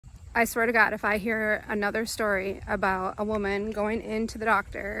I swear to God, if I hear another story about a woman going into the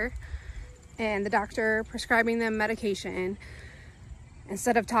doctor and the doctor prescribing them medication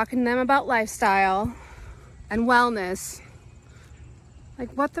instead of talking to them about lifestyle and wellness,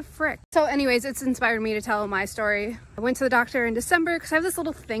 like what the frick? So anyways, it's inspired me to tell my story. I went to the doctor in December because I have this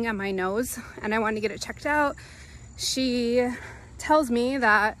little thing on my nose and I wanted to get it checked out. She tells me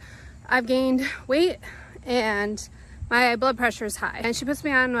that I've gained weight and my blood pressure is high, and she puts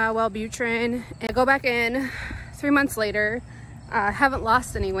me on Wellbutrin, and I go back in 3 months later. Haven't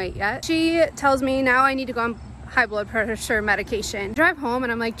lost any weight yet. She tells me now I need to go on high blood pressure medication. Drive home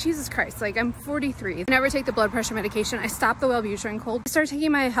and I'm like, Jesus Christ, like I'm 43. I never take the blood pressure medication. I stopped the Wellbutrin cold. I started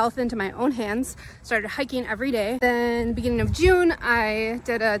taking my health into my own hands, started hiking every day. Then beginning of June, I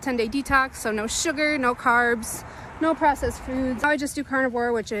did a 10-day detox, so no sugar, no carbs, no processed foods. Now I just do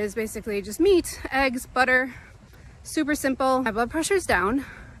carnivore, which is basically just meat, eggs, butter. Super simple. My blood pressure's down.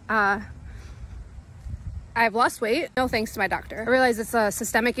 I've lost weight, no thanks to my doctor. I realize it's a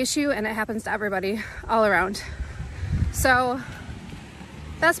systemic issue and it happens to everybody all around. So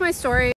that's my story.